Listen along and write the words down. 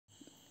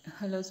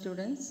Hello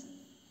students.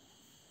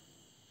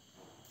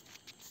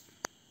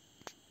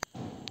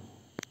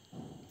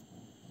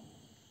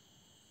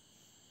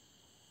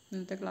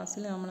 ഇന്നത്തെ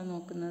ക്ലാസ്സിൽ നമ്മൾ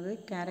നോക്കുന്നത്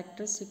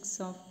characteristics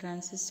of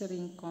transistor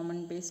in common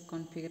base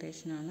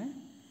configuration ആണ്.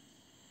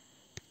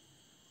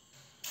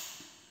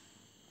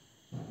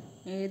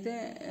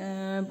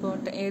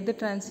 ഏത്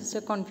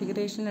ട്രാൻസിസ്റ്റർ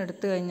കോൺഫിഗറേഷൻ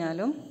എടുത്തു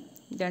കഴിഞ്ഞാലും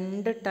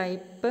രണ്ട്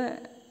ടൈപ്പ്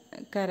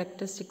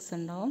ക്യാരക്ടറിസ്റ്റിക്സ്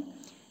ഉണ്ടാവും.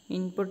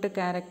 Input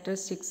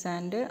characteristics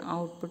and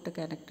output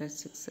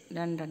characteristics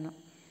രണ്ടെണ്ണം.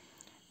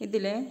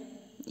 ഇതിലെ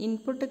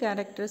ഇൻപുട്ട്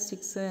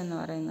ക്യാരക്ടറിസ്റ്റിക്സ് എന്ന്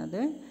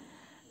പറയുന്നത്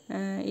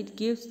it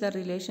gives the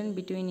relation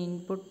between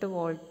input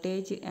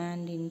voltage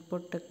and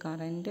input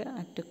current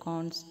at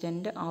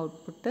constant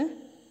output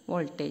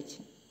voltage.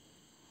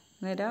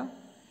 നേരം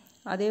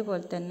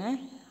അതേപോലെ തന്നെ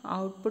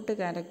ഔട്ട്പുട്ട്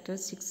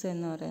ക്യാരക്ടറിസ്റ്റിക്സ്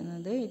എന്ന്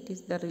പറയുന്നത് it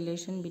is the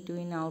relation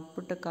between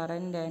output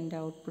current and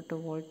output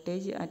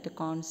voltage at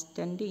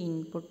constant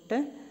input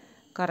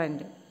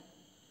current.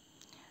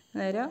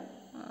 നേരം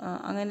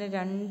അങ്ങനെ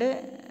രണ്ട്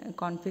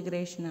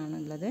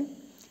കോൺഫിഗറേഷനാണുള്ളത്.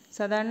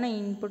 സാധാരണ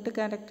ഇൻപുട്ട്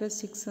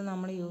ക്യാരക്ടറിസ്റ്റിക്സ്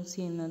നമ്മൾ യൂസ്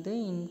ചെയ്യുന്നത്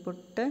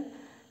ഇൻപുട്ട്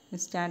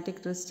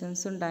സ്റ്റാറ്റിക്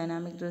റെസിസ്റ്റൻസും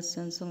ഡൈനാമിക്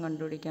റെസിസ്റ്റൻസും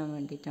കണ്ടുപിടിക്കാൻ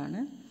വേണ്ടിയിട്ടാണ്.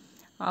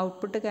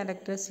 ഔട്ട്പുട്ട്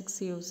ക്യാരക്ടറിസ്റ്റിക്സ്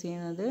യൂസ്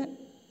ചെയ്യുന്നത്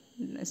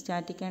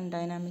സ്റ്റാറ്റിക് ആൻഡ്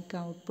ഡൈനാമിക്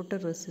ഔട്ട്പുട്ട്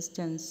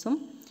റെസിസ്റ്റൻസും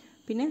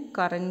പിന്നെ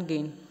കറൻറ്റ്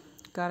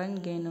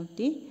ഗെയിൻ ഓഫ്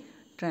ദി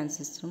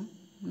ട്രാൻസിസ്റ്ററും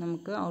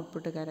നമുക്ക്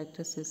ഔട്ട്പുട്ട്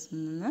ക്യാരക്ടറിസ്റ്റിക്സിൽ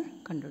നിന്ന്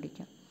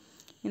കണ്ടുപിടിക്കാം.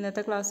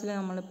 ഇന്നത്തെ ക്ലാസ്സിൽ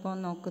നമ്മളിപ്പോൾ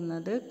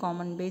നോക്കുന്നത്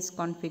കോമൺ ബേസ്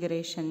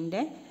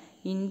കോൺഫിഗറേഷൻ്റെ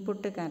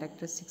ഇൻപുട്ട്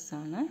ക്യാരക്ടറിസ്റ്റിക്സ്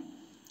ആണ്.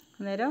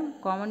 അന്നേരം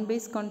കോമൺ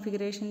ബേസ്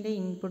കോൺഫിഗറേഷൻ്റെ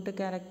ഇൻപുട്ട്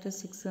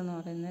ക്യാരക്ടറിസ്റ്റിക്സ് എന്ന്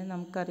പറയുന്നത്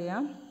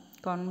നമുക്കറിയാം.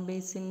 കോമൺ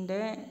ബേസിൻ്റെ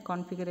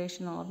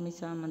കോൺഫിഗറേഷൻ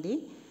ഓർമ്മിച്ചാൽ മതി.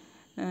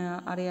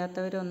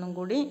 അറിയാത്തവരൊന്നും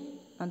കൂടി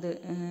അത്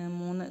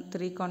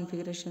 3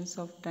 കോൺഫിഗറേഷൻസ്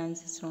ഓഫ്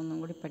ട്രാൻസിസ്റ്റർ ഒന്നും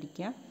കൂടി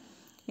പഠിക്കുക.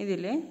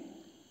 ഇതിൽ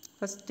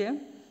ഫസ്റ്റ്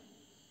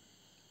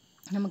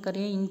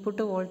നമുക്കറിയാം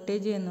ഇൻപുട്ട്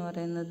വോൾട്ടേജ് എന്ന്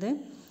പറയുന്നത്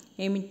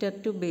എമിറ്റർ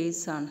ടു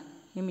ബേസ് ആണ്.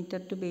 എമിറ്റർ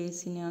ടു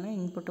ബേസിനെയാണ്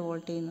ഇൻപുട്ട്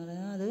വോൾട്ടേജ് എന്ന്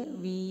പറയുന്നത്. അത്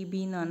VB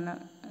എന്ന് പറഞ്ഞ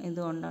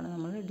ഇതുകൊണ്ടാണ്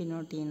നമ്മൾ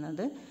ഡിനോട്ട്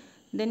ചെയ്യുന്നത്.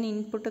 ദെൻ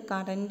ഇൻപുട്ട്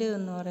കറൻറ്റ്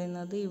എന്ന്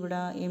പറയുന്നത് ഇവിടെ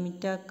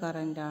എമിറ്റർ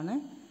കറൻറ്റാണ്.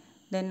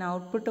 ദെൻ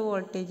ഔട്ട്പുട്ട്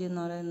വോൾട്ടേജ്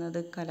എന്ന് പറയുന്നത്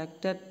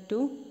കലക്ടർ ടു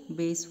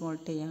ബേസ്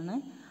വോൾട്ടേജ് ആണ്.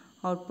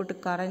 ഔട്ട്പുട്ട്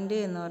കറൻറ്റ്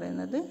എന്ന്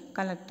പറയുന്നത്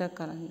കലക്ടർ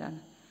കറൻറ്റാണ്.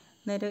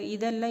 അന്നേരം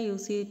ഇതെല്ലാം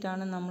യൂസ്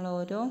ചെയ്തിട്ടാണ് നമ്മൾ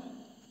ഓരോ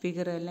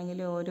ഫിഗർ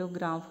അല്ലെങ്കിൽ ഓരോ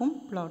ഗ്രാഫും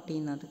പ്ലോട്ട്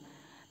ചെയ്യുന്നത്.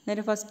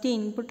 അന്നേരം ഫസ്റ്റ്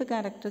ഇൻപുട്ട്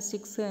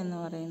ക്യാരക്ടറിസ്റ്റിക്സ് എന്ന്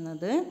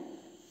പറയുന്നത്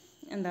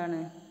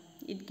എന്താണ്?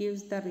 It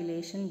gives the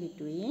relation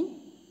between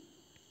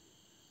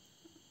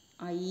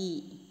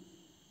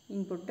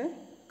input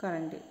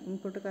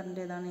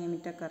current ഏതാണ്?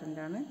 എമിറ്റർ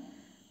കറൻറ്റാണ്.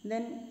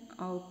 ദെൻ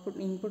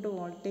ഇൻപുട്ട്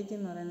വോൾട്ടേജ്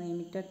എന്ന് പറയുന്നത്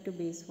emitter to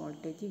base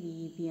voltage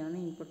VB ആണ്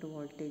input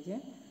voltage.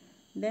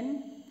 Then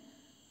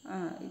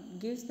it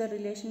gives the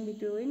relation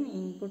between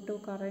input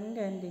current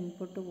and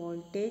input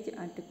voltage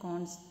at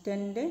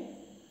constant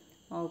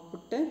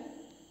output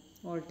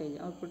voltage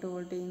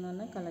എന്ന്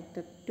പറഞ്ഞാൽ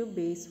collector to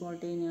base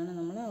വോൾട്ടേജിനെയാണ്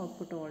നമ്മൾ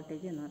output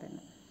voltage എന്ന്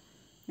പറയുന്നത്.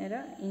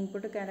 നേരം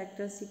input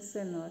characteristics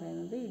എന്ന്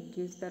പറയുന്നത് it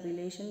gives the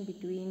relation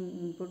between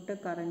input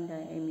current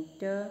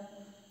emitter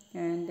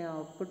and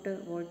output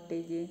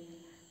voltage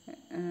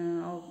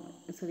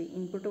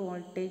input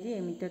voltage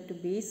emitter to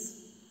base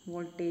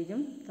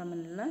വോൾട്ടേജും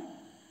തമ്മിലുള്ള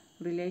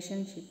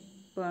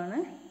റിലേഷൻഷിപ്പാണ്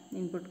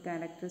ഇൻപുട്ട്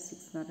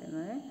ക്യാരക്ടറിസ്റ്റിക്സ് എന്ന്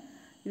പറയുന്നത്.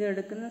 ഇത്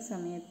എടുക്കുന്ന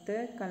സമയത്ത്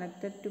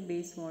collector to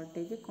base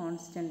voltage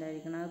constant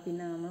ആയിരിക്കണം. അത്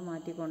പിന്നെ നമ്മൾ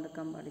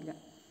മാറ്റിക്കൊണ്ടിരിക്കാൻ പാടില്ല.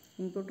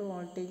 ഇൻപുട്ട്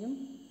വോൾട്ടേജും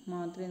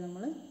മാത്രമേ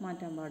നമ്മൾ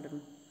മാറ്റാൻ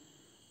പാടുള്ളൂ.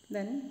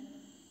 ദെൻ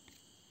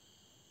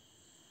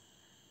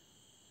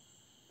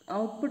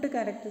ഔട്ട്പുട്ട്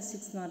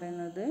ക്യാരക്ടറിസ്റ്റിക്സ് എന്ന്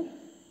പറയുന്നത്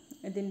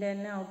ഇതിൻ്റെ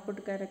തന്നെ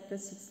ഔട്ട്പുട്ട്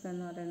ക്യാരക്ടറിസ്റ്റിക്സ്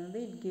എന്ന് പറയുന്നത്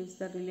it gives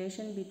the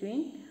relation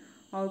between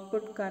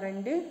output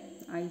current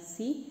IC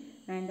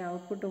and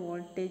output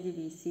voltage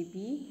VCB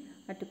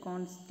at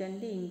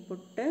constant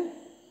input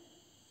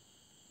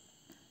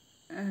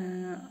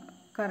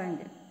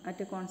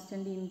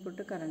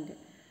current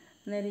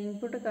അന്നേരം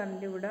ഇൻപുട്ട്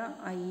കറൻറ്റ് ഇവിടെ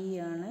IE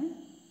ആണ്,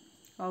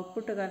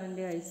 ഔട്ട്പുട്ട്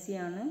കറൻറ്റ് IC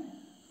ആണ്,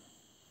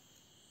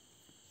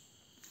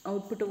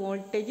 output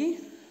voltage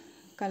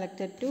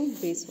collector to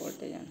base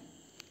voltage ആണ്.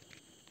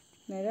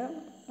 അന്നേരം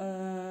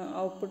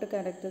ഔട്ട്പുട്ട്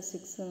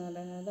ക്യാരക്ടറിസ്റ്റിക്സ് എന്ന്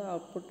പറയുന്നത്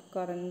ഔട്ട്പുട്ട്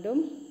കറൻറ്റും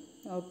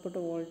ഔട്ട്പുട്ട്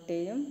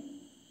വോൾട്ടേജും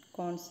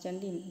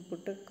constant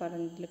input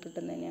കറൻറ്റിൽ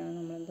കിട്ടുന്നതിനെയാണ്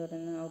നമ്മൾ എന്താ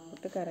പറയുന്നത്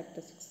ഔട്ട്പുട്ട്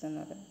ക്യാരക്ടറിസ്റ്റിക്സ്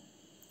എന്ന് പറയുന്നത്.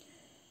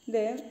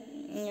 ഇത്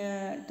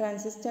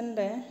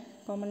ട്രാൻസിസ്റ്ററിൻ്റെ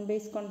കോമൺ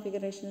ബേസ്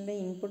കോൺഫിഗറേഷനിലെ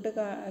ഇൻപുട്ട്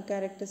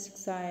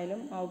ക്യാരക്ടറിസ്റ്റിക്സ്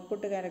ആയാലും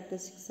ഔട്ട്പുട്ട്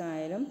ക്യാരക്ടറിസ്റ്റിക്സ്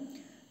ആയാലും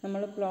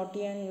നമ്മൾ പ്ലോട്ട്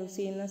ചെയ്യാൻ യൂസ്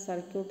ചെയ്യുന്ന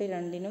സർക്യൂട്ട്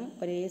രണ്ടിനും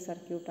ഒരേ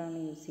സർക്യൂട്ടാണ്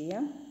യൂസ്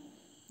ചെയ്യുക.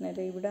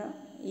 അന്നേരം ഇവിടെ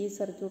ഈ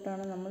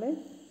സർക്യൂട്ടാണ് നമ്മൾ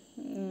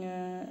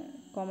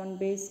common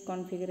base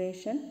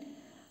കോൺഫിഗറേഷനിലുള്ള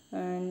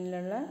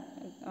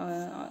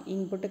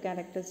input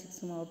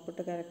ക്യാരക്ടറിസ്റ്റിക്സും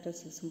output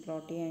ക്യാരക്ടറിസ്റ്റിക്സും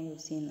plot ചെയ്യാൻ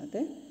യൂസ്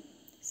ചെയ്യുന്നത്.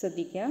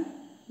 ശ്രദ്ധിക്കുക,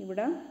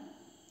 ഇവിടെ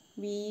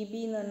VB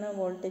എന്ന് പറഞ്ഞാൽ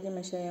വോൾട്ടേജ്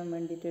മെഷർ ചെയ്യാൻ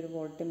വേണ്ടിയിട്ടൊരു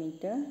volt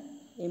meter,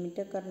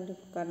 emitter current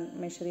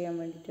measure ചെയ്യാൻ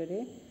വേണ്ടിയിട്ടൊരു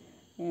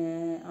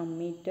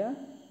ammeter,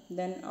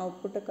 then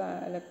output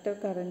collector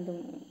current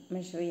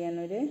measure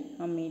ചെയ്യാനൊരു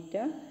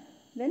ammeter,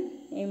 then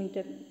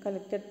emitter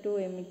collector to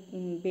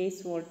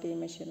base voltage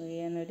measure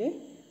ചെയ്യാനൊരു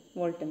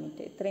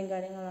വോൾട്ട്മീറ്റർ. ഇത്രയും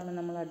കാര്യങ്ങളാണ്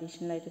നമ്മൾ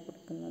അഡീഷണലായിട്ട്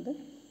കൊടുക്കുന്നത്.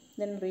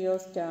 ദെൻ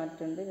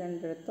റിയോസ്റ്റാറ്റ് ഉണ്ട്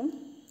രണ്ടിടത്തും.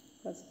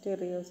 ഫസ്റ്റ്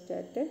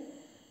റിയോസ്റ്റാറ്റ്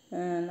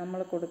നമ്മൾ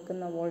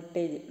കൊടുക്കുന്ന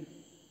വോൾട്ടേജ്,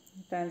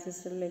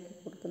 ട്രാൻസിസ്റ്ററിലേക്ക്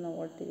കൊടുക്കുന്ന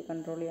വോൾട്ടേജ്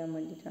കൺട്രോൾ ചെയ്യാൻ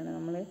വേണ്ടിയിട്ടാണ്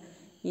നമ്മൾ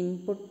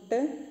ഇൻപുട്ട്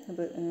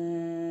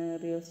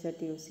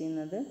റിയോസ്റ്റാറ്റ് യൂസ്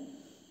ചെയ്യുന്നത്.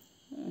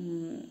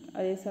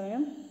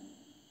 അതേസമയം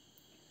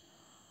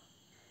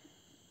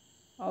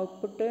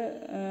ഔട്ട്പുട്ട്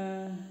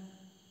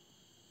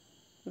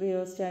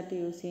റിയോസ്റ്റാറ്റ്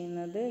യൂസ്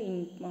ചെയ്യുന്നത്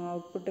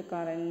output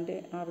current,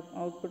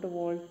 output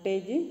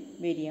voltage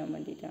vary ചെയ്യാൻ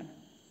വേണ്ടിയിട്ടാണ്.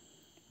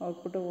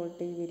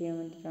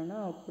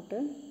 ഔട്ട്പുട്ട്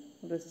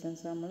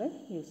റെസിസ്റ്റൻസ് നമ്മൾ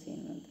യൂസ്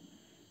ചെയ്യുന്നത്.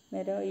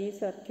 നേരെ ഈ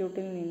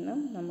സർക്യൂട്ടിൽ നിന്നും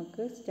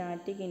നമുക്ക്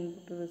സ്റ്റാറ്റിക്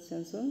ഇൻപുട്ട്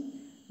റെസിസ്റ്റൻസും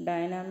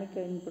ഡൈനാമിക്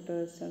ഇൻപുട്ട്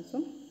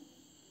റെസിസ്റ്റൻസും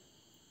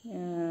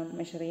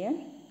മെഷർ ചെയ്യാൻ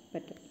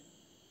പറ്റും.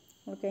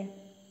 ഓക്കെ,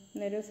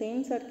 നേരെ സെയിം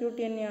സർക്യൂട്ട്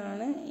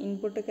തന്നെയാണ്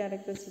ഇൻപുട്ട്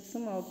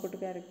ക്യാരക്ടറിസ്റ്റിക്സും ഔട്ട്പുട്ട്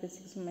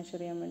ക്യാരക്ടറിസ്റ്റിക്സും മെഷർ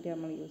ചെയ്യാൻ വേണ്ടി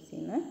നമ്മൾ യൂസ്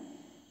ചെയ്യുന്നത്.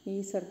 ഈ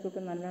സർക്യൂട്ട്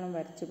നല്ലോണം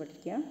വരച്ച്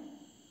പഠിക്കുക.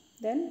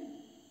 Then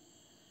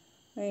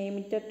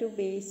emitter to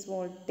base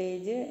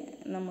voltage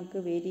നമുക്ക്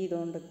വേരി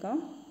ചെയ്തുകൊണ്ടിരിക്കാം.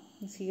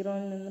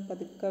 0-ൽ നിന്ന്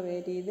പതുക്കെ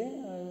വേരി ചെയ്ത്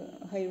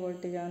ഹൈ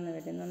വോൾട്ടേജ് ആകുന്ന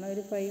വരെ എന്ന് പറഞ്ഞാൽ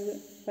ഒരു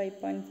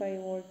 5.5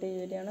 വോൾട്ടേജ്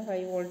വരെയാണ് ഹൈ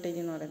വോൾട്ടേജ്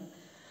എന്ന് പറയുന്നത്.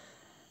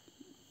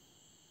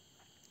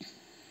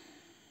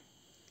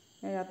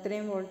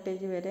 അത്രയും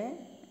വോൾട്ടേജ് വരെ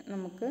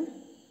നമുക്ക്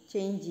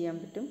ചേഞ്ച് ചെയ്യാൻ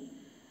പറ്റും.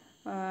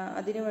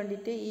 അതിന്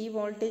വേണ്ടിയിട്ട് ഈ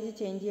വോൾട്ടേജ്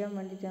ചേഞ്ച് ചെയ്യാൻ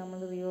വേണ്ടിയിട്ട്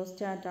നമ്മൾ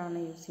റിയോസ്റ്റാറ്റാണ്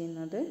യൂസ്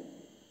ചെയ്യുന്നത്.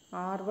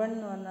 R1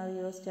 എന്ന് പറഞ്ഞാൽ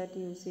റിയോസ്റ്റാറ്റ്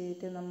യൂസ്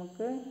ചെയ്തിട്ട്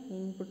നമുക്ക്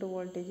ഇൻപുട്ട്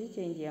വോൾട്ടേജ്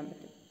ചേഞ്ച് ചെയ്യാൻ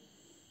പറ്റും.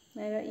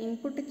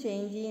 ഇൻപുട്ട്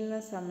ചേഞ്ച് ചെയ്യുന്ന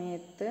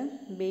സമയത്ത്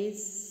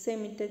ബേസ്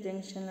എമിറ്റർ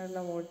ജംഗ്ഷനിലുള്ള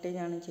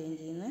വോൾട്ടേജാണ് ചേഞ്ച്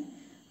ചെയ്യുന്നത്.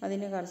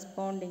 അതിന്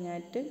കറസ്പോണ്ടിങ്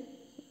ആയിട്ട്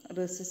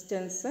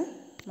റെസിസ്റ്റൻസ്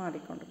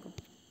മാറിക്കൊണ്ടിരിക്കും.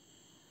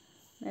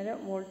 നേരെ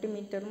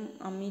വോൾട്ട്മീറ്ററും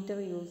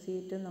അമ്മീറ്ററും യൂസ്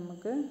ചെയ്തിട്ട്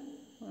നമുക്ക്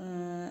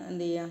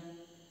എന്ത് ചെയ്യാം,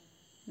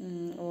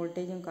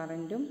 വോൾട്ടേജും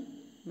കറൻറ്റും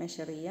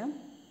മെഷർ ചെയ്യാം.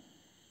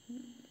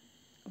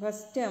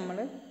 ഫസ്റ്റ് നമ്മൾ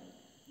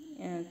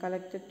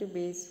കളക്ടർ ടു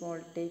ബേസ്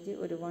വോൾട്ടേജ്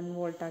ഒരു 1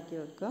 വോൾട്ട് ആക്കി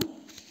വെക്കുക,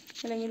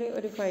 അല്ലെങ്കിൽ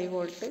ഒരു 5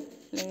 വോൾട്ട്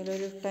അല്ലെങ്കിൽ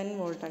ഒരു 10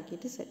 വോൾട്ട്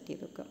ആക്കിയിട്ട് സെറ്റ്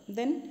ചെയ്ത് വെക്കുക.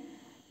 ദെൻ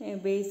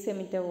ബേസ്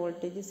എമിറ്റർ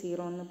വോൾട്ടേജ്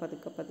 0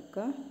 പതുക്കെ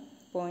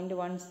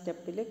 0.1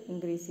 സ്റ്റെപ്പിൽ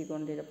ഇൻക്രീസ്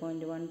ചെയ്തുകൊണ്ടിരിക്കുക.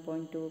 0.1,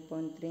 0.2,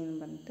 0.3 എന്ന്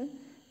പറഞ്ഞിട്ട്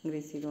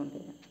ഇൻക്രീസ്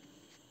ചെയ്തുകൊണ്ടിരിക്കുക.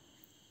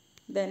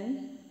 ദെൻ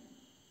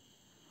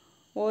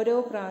ഓരോ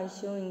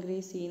പ്രാവശ്യവും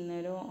ഇൻക്രീസ്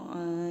ചെയ്യുന്നേരോ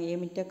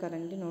എമിറ്റർ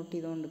കറൻറ്റ് നോട്ട്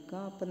ചെയ്തുകൊണ്ടിരിക്കുക.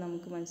 അപ്പോൾ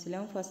നമുക്ക്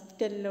മനസ്സിലാവും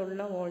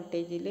ഫസ്റ്റിലുള്ള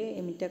വോൾട്ടേജിൽ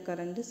എമിറ്റർ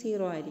കറൻറ്റ്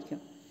 0 ആയിരിക്കും.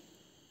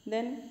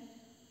 Then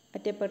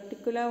at A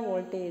particular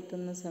voltage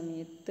എത്തുന്ന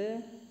സമയത്ത്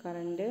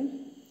കറൻറ്റ്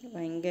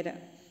ഭയങ്കര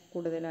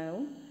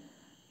കൂടുതലാവും.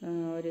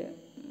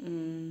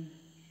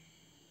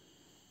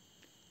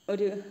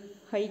 ഒരു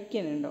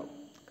ഹൈക്കുണ്ടാവും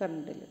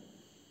കറണ്ടിൽ.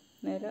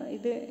 നേരം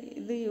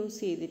ഇത് യൂസ്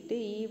ചെയ്തിട്ട്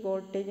ഈ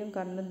വോൾട്ടേജും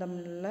കറണ്ടും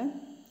തമ്മിലുള്ള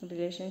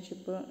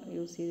റിലേഷൻഷിപ്പ്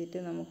യൂസ് ചെയ്തിട്ട്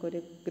നമുക്കൊരു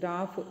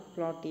ഗ്രാഫ്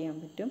പ്ലോട്ട് ചെയ്യാൻ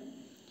പറ്റും.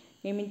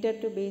 Emitter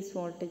to base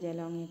voltage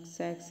along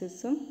X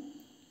ആക്സിസും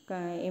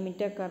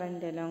എമിറ്റർ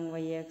കറൻറ്റ് അലോങ്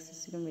വൈ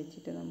ആക്സിസിലും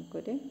വെച്ചിട്ട്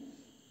നമുക്കൊരു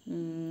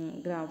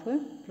ഗ്രാഫ്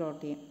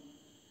പ്ലോട്ട് ചെയ്യാം.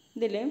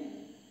 ഇതിൽ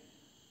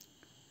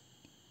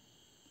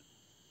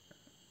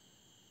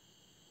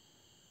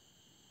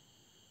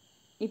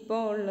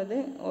ഇപ്പോൾ ഉള്ളത്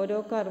ഓരോ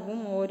കർവും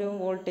ഓരോ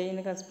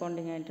വോൾട്ടേജിന്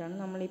കറസ്പോണ്ടിങ് ആയിട്ടാണ്.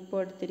 നമ്മളിപ്പോൾ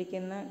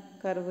എടുത്തിരിക്കുന്ന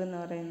കർവ് എന്ന്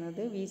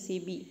പറയുന്നത്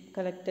VCB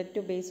collector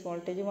to base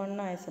voltage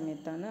 1 ആയ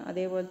സമയത്താണ്.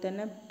 അതേപോലെ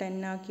തന്നെ 10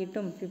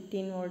 ആക്കിയിട്ടും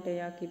 15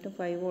 വോൾട്ടേജ് ആക്കിയിട്ടും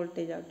 5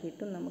 വോൾട്ടേജ്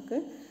ആക്കിയിട്ടും നമുക്ക്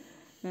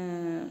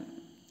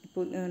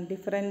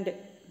ഡിഫറെൻറ്റ്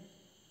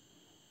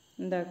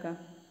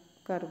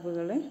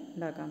കർവുകൾ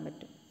ഉണ്ടാക്കാൻ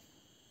പറ്റും.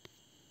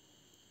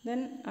 ദെൻ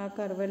ആ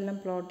കർവെല്ലാം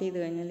പ്ലോട്ട് ചെയ്ത്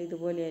കഴിഞ്ഞാൽ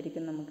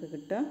ഇതുപോലെയായിരിക്കും നമുക്ക്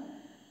കിട്ടുക.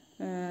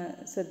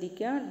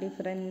 ശ്രദ്ധിക്കുക,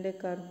 ഡിഫറെൻറ്റ്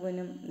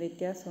കർവിനും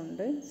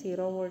വ്യത്യാസമുണ്ട്.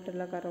 0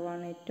 വോൾട്ടുള്ള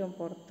കർവാണ് ഏറ്റവും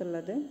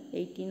പുറത്തുള്ളത്,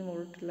 18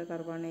 വോൾട്ടുള്ള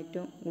കർവാണ്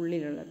ഏറ്റവും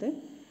ഉള്ളിലുള്ളത്.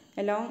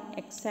 അലോങ്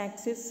എക്സ്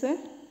ആക്സിസ്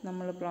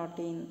നമ്മൾ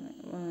പ്ലോട്ട്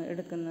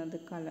എടുക്കുന്നത്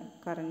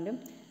കറൻറ്റും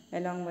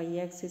അലോങ് വൈ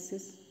ആക്സിസ്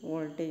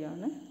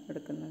വോൾട്ടേജാണ്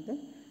എടുക്കുന്നത്.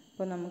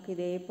 അപ്പോൾ നമുക്ക്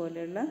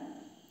ഇതേപോലെയുള്ള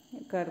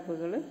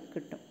കർവുകൾ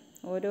കിട്ടും.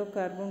 ഓരോ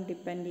കർവും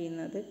ഡിപ്പെൻഡ്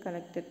ചെയ്യുന്നത്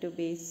കളക്ടർ ടു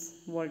ബേസ്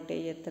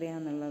വോൾട്ടേജ്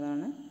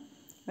എത്രയാണെന്നുള്ളതാണ്.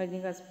 അതിന്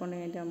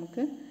കറസ്പോണ്ടിങ് ആയിട്ട്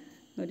നമുക്ക്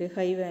ഒരു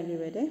ഹൈ വാല്യൂ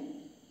വരെ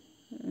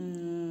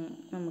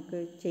നമുക്ക്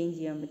ചേഞ്ച്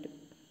ചെയ്യാൻ പറ്റും.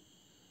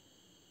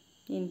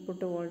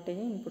 ഇൻപുട്ട്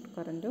വോൾട്ടേജും ഇൻപുട്ട്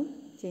കറൻറ്റും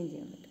ചേഞ്ച്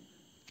ചെയ്യാൻ പറ്റും.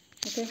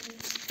 ഓക്കെ,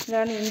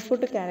 ഇതാണ്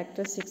ഇൻപുട്ട്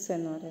ക്യാരക്ടറിസ്റ്റിക്സ്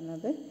എന്ന്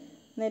പറയുന്നത്.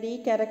 എന്നാൽ ഈ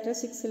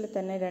ക്യാരക്ടറിസ്റ്റിക്സിൽ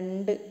തന്നെ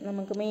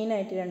നമുക്ക്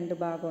മെയിനായിട്ട് 2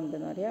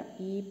 ഭാഗമുണ്ടെന്ന് പറയാം.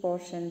 ഈ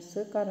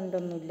പോർഷൻസ്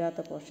കറണ്ടൊന്നും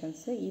ഇല്ലാത്ത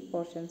പോർഷൻസ്, ഈ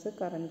പോർഷൻസ്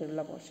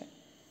കറണ്ടുള്ള പോർഷൻ.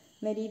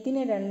 എന്നാൽ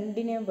ഇതിനെ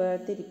രണ്ടിനെയും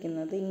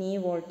വേർതിരിക്കുന്നത് നീ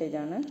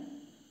വോൾട്ടേജാണ്.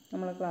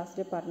 നമ്മൾ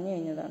ക്ലാസ്സിൽ പറഞ്ഞു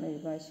കഴിഞ്ഞതാണ് ഒരു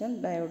പ്രാവശ്യം.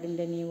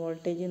 ഡയോഡിൻ്റെ നീ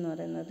വോൾട്ടേജ് എന്ന്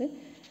പറയുന്നത്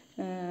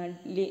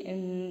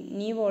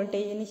നീ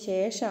വോൾട്ടേജിന്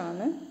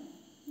ശേഷമാണ്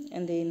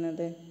എന്ത്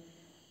ചെയ്യുന്നത്,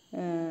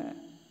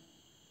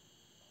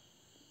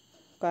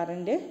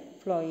 കറൻറ്റ്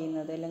ഫ്ലോ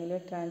ചെയ്യുന്നത്, അല്ലെങ്കിൽ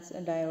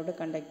ഡയോഡ്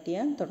കണ്ടക്ട്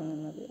ചെയ്യാൻ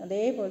തുടങ്ങുന്നത്.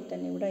 അതേപോലെ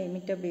തന്നെ ഇവിടെ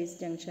എമിറ്റർ ബേസ്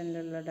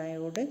ജംഗ്ഷനിലുള്ള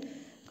ഡയോഡ്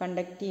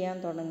കണ്ടക്ട് ചെയ്യാൻ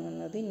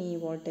തുടങ്ങുന്നത് നീ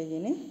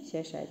വോൾട്ടേജിന്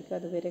ശേഷമായിരിക്കും.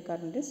 അതുവരെ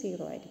കറൻറ്റ്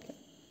 0 ആയിരിക്കും.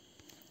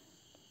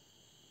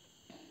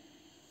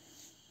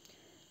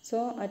 സോ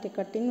അറ്റ്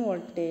കട്ടിങ്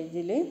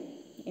വോൾട്ടേജിൽ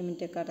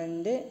എമിറ്റർ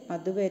കറൻറ്റ്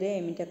അതുവരെ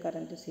എമിറ്റർ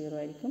കറൻറ്റ് 0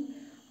 ആയിരിക്കും.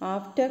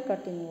 After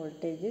cutting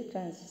voltage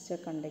transistor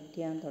conduct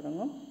ചെയ്യാൻ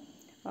തുടങ്ങും.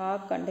 ആ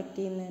കണ്ടക്ട്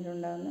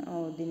ചെയ്യുന്നതിലുണ്ടാകുന്ന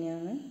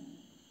ഇതിനെയാണ്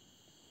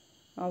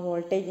ആ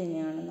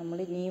വോൾട്ടേജിനെയാണ് നമ്മൾ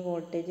നീ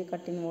വോൾട്ടേജ്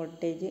കട്ടിങ്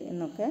വോൾട്ടേജ്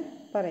എന്നൊക്കെ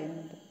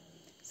പറയുന്നത്.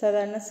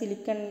 സാധാരണ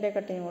സിലിക്കണിൻ്റെ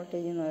കട്ടിങ്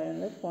വോൾട്ടേജ് എന്ന്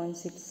പറയുന്നത്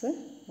 0.6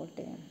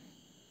 വോൾട്ടേജാണ്.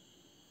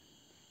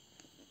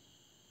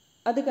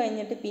 അത്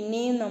കഴിഞ്ഞിട്ട്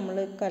പിന്നെയും നമ്മൾ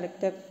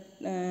collector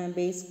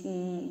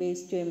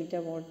base two emitter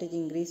voltage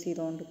increase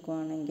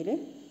ചെയ്തുകൊണ്ടിരിക്കുകയാണെങ്കിൽ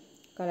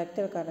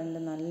collector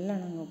current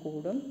നല്ലോണം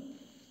കൂടും.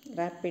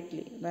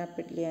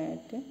 റാപ്പിഡ്ലി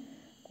ആയിട്ട്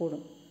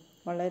കൂടും.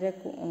 വളരെ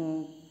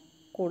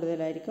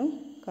കൂടുതലായിരിക്കും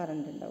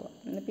കറണ്ട് ഉണ്ടാവുക.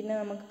 പിന്നെ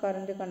നമുക്ക്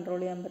കറണ്ട് കൺട്രോൾ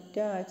ചെയ്യാൻ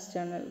പറ്റുക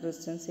എക്സ്റ്റേണൽ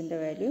റെസിസ്റ്റൻസിൻ്റെ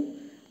വാല്യൂ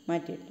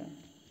മാറ്റിയിട്ടാണ്.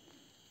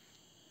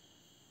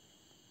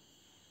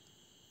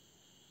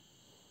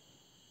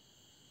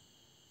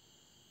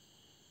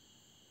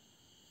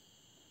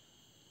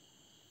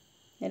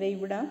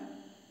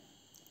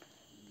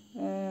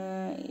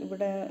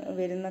 ഇവിടെ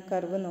വരുന്ന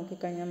കർവ്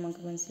നോക്കിക്കഴിഞ്ഞാൽ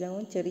നമുക്ക്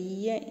മനസ്സിലാവും.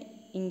 ചെറിയ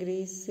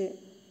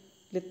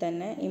ഇൻക്രീസിൽ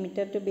തന്നെ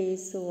എമിറ്റർ ടു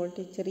ബേസ്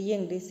വോൾട്ടേജ് ചെറിയ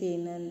ഇൻക്രീസ്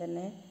ചെയ്യുന്നതിന്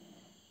തന്നെ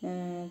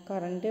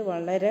കറണ്ട്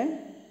വളരെ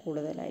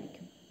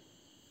കൂടുതലായിരിക്കും.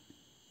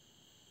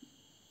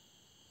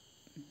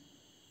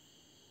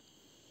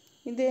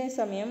 ഇതേ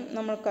സമയം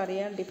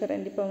നമ്മൾക്കറിയാം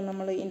ഇപ്പോൾ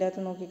നമ്മൾ ഇതിൻ്റെ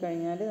അകത്ത്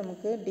നോക്കിക്കഴിഞ്ഞാൽ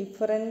നമുക്ക്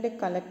ഡിഫറൻറ്റ്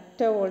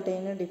കളക്ടർ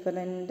വോൾട്ടേജിന്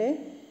ഡിഫറൻറ്റ്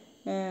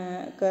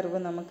കർവ്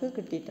നമുക്ക്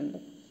കിട്ടിയിട്ടുണ്ട്.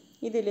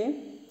 ഇതിൽ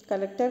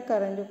കളക്ടർ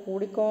കറൻറ്റ്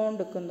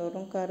കൂടിക്കൊണ്ടിരിക്കും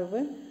തോറും കർവ്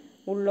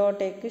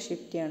ഉള്ളോട്ടേക്ക്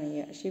ഷിഫ്റ്റ്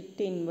ചെയ്യുക.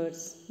 ഷിഫ്റ്റ്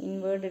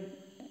ഇൻവേർഡ്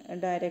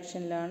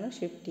ഡയറക്ഷനിലാണ്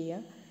ഷിഫ്റ്റ്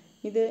ചെയ്യുക.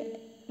 ഇത്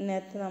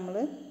നേരത്തെ നമ്മൾ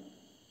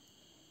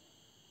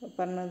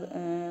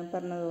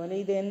പറഞ്ഞതുപോലെ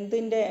ഇത്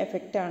എന്തിൻ്റെ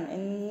എഫക്റ്റാണ്,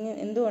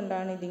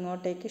 എന്തുകൊണ്ടാണ്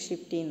ഇതിങ്ങോട്ടേക്ക്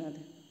ഷിഫ്റ്റ് ചെയ്യുന്നത്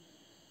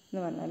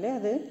എന്ന് പറഞ്ഞാൽ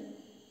അത്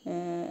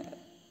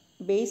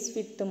ബേസ്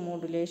വിഡ്ത്ത്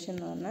മോഡുലേഷൻ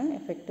എന്ന് പറഞ്ഞ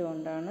എഫക്റ്റ്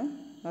കൊണ്ടാണ്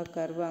ആ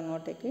കർവ്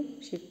അങ്ങോട്ടേക്ക്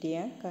ഷിഫ്റ്റ്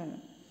ചെയ്യാൻ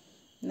കാരണം.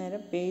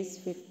 അന്നേരം ബേസ്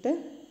വിഡ്ത്ത്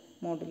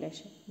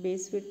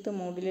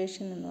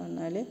മോഡുലേഷൻ എന്ന്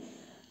പറഞ്ഞാൽ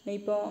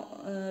ഇപ്പോൾ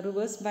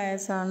റിവേഴ്സ്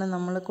ബയാസാണ്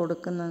നമ്മൾ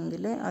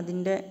കൊടുക്കുന്നതെങ്കിൽ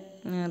അതിൻ്റെ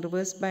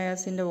റിവേഴ്സ്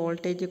ബയാസിൻ്റെ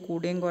വോൾട്ടേജ്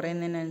കൂടുകയും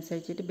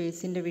കുറയുന്നതിനനുസരിച്ചിട്ട്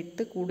ബേസിൻ്റെ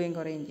വിഡ്ത്ത് കൂടുകയും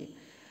കുറയുകയും ചെയ്യും.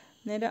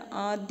 അന്നേരം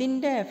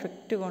അതിൻ്റെ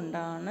എഫക്റ്റ്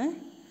കൊണ്ടാണ്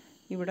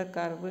ഇവിടെ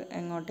കർവ്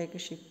എങ്ങോട്ടേക്ക്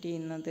ഷിഫ്റ്റ്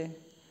ചെയ്യുന്നത്,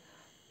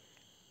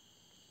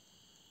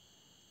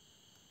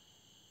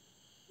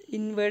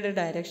 ഇൻവേർഡ്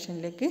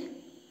ഡയറക്ഷനിലേക്ക്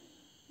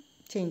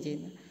ചേഞ്ച്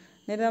ചെയ്യുന്നത്.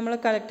 അന്നേരം നമ്മൾ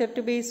collector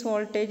to base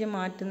voltage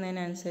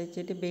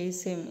മാറ്റുന്നതിനനുസരിച്ചിട്ട്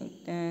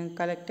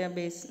collector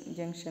base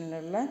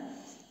ജംഗ്ഷനിലുള്ള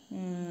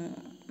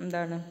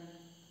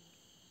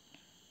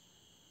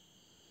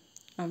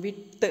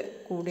width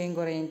കൂടുകയും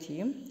കുറയുകയും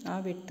ചെയ്യും. ആ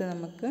വിഡ്ത്ത്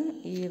നമുക്ക്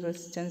ഈ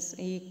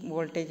ഈ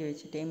വോൾട്ടേജ്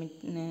വെച്ചിട്ട്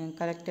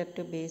കളക്ടർ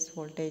ടു ബേസ്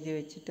വോൾട്ടേജ്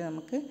വെച്ചിട്ട്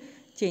നമുക്ക്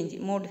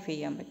മോഡിഫൈ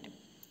ചെയ്യാൻ പറ്റും.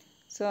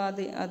 സോ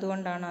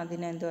അതുകൊണ്ടാണ്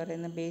അതിനെ എന്ത്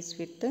പറയുന്നത്, ബേസ്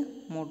വിഡ്ത്ത്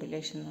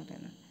മോഡുലേഷൻ എന്ന്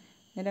പറയുന്നത്.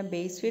 അന്നേരം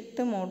ബേസ്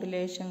വിഡ്ത്ത്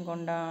മോഡുലേഷൻ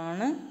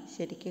കൊണ്ടാണ്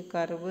ശരിക്കും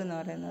കർവ് എന്ന്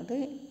പറയുന്നത്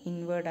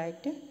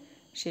ഇൻവേർഡായിട്ട്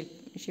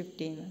ഷിഫ്റ്റ്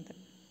ചെയ്യുന്നത്.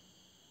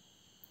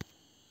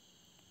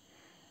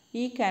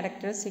 ഈ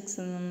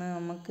ക്യാരക്ടറിസ്റ്റിക്സിൽ നിന്ന്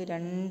നമുക്ക്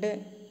രണ്ട്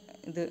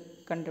ഇത്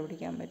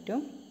കണ്ടുപിടിക്കാൻ പറ്റും.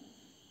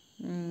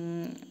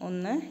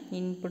 ഒന്ന്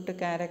ഇൻപുട്ട്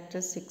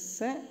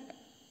ക്യാരക്ടറിസ്റ്റിക്സ്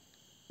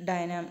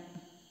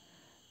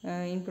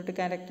ഇൻപുട്ട്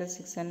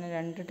ക്യാരക്ടറിസ്റ്റിക്സ് തന്നെ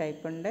രണ്ട്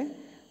ടൈപ്പ് ഉണ്ട്.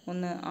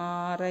 ഒന്ന്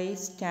RI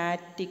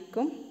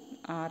സ്റ്റാറ്റിക്കും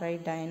RI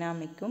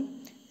ഡൈനാമിക്കും.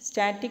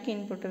 Static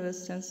input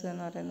resistance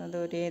എന്ന് പറയുന്നത്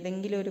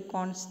ഏതെങ്കിലും ഒരു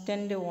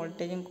കോൺസ്റ്റൻറ്റ്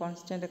വോൾട്ടേജും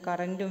കോൺസ്റ്റൻറ്റ്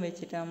കറൻറ്റും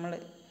വെച്ചിട്ട് നമ്മൾ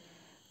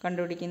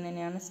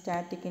കണ്ടുപിടിക്കുന്നതിനെയാണ്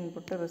സ്റ്റാറ്റിക്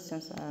ഇൻപുട്ട്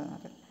റെസിസ്റ്റൻസ് എന്ന്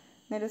പറയുന്നത്.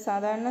 അന്നേരം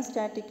സാധാരണ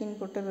സ്റ്റാറ്റിക്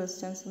ഇൻപുട്ട്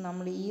റെസിസ്റ്റൻസ്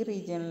നമ്മൾ ഈ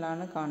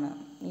റീജിയനിലാണ് കാണുക.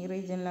 ഈ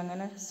റീജിയനിൽ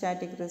അങ്ങനെ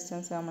സ്റ്റാറ്റിക്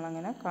റെസിസ്റ്റൻസ്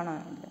നമ്മളങ്ങനെ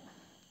കാണാറില്ല.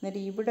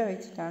 അന്നേരം ഇവിടെ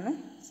വെച്ചിട്ടാണ്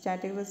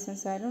സ്റ്റാറ്റിക്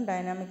റെസിസ്റ്റൻസ് ആയാലും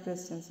ഡൈനാമിക്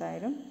റെസിസ്റ്റൻസ്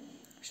ആയാലും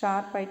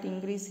ഷാർപ്പായിട്ട്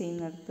ഇൻക്രീസ്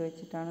ചെയ്യുന്നിടത്ത്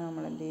വെച്ചിട്ടാണ്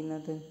നമ്മൾ എന്ത്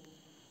ചെയ്യുന്നത്,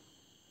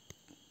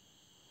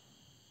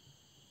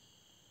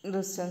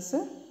 റെസിസ്റ്റൻസ്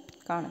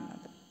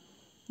കാണുന്നത്.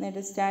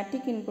 അന്നേരം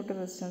സ്റ്റാറ്റിക് ഇൻപുട്ട്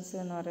റെസിസ്റ്റൻസ്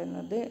എന്ന്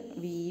പറയുന്നത്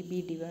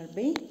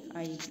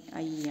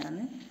VEB/I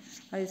ആണ്.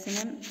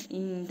 അതേസമയം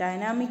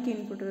ഡൈനാമിക്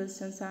ഇൻപുട്ട്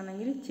റെസിസ്റ്റൻസ്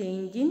ആണെങ്കിൽ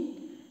change in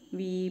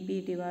VEB/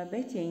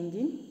 change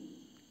in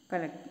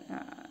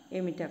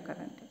emitter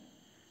current.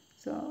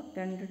 So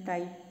രണ്ട്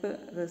ടൈപ്പ്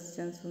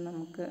റെസിസ്റ്റൻസും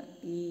നമുക്ക്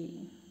ഈ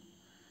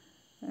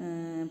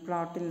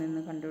പ്ലോട്ടിൽ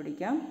നിന്ന്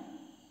കണ്ടുപിടിക്കാം.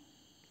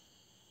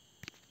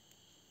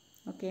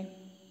 Okay,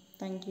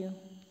 thank you.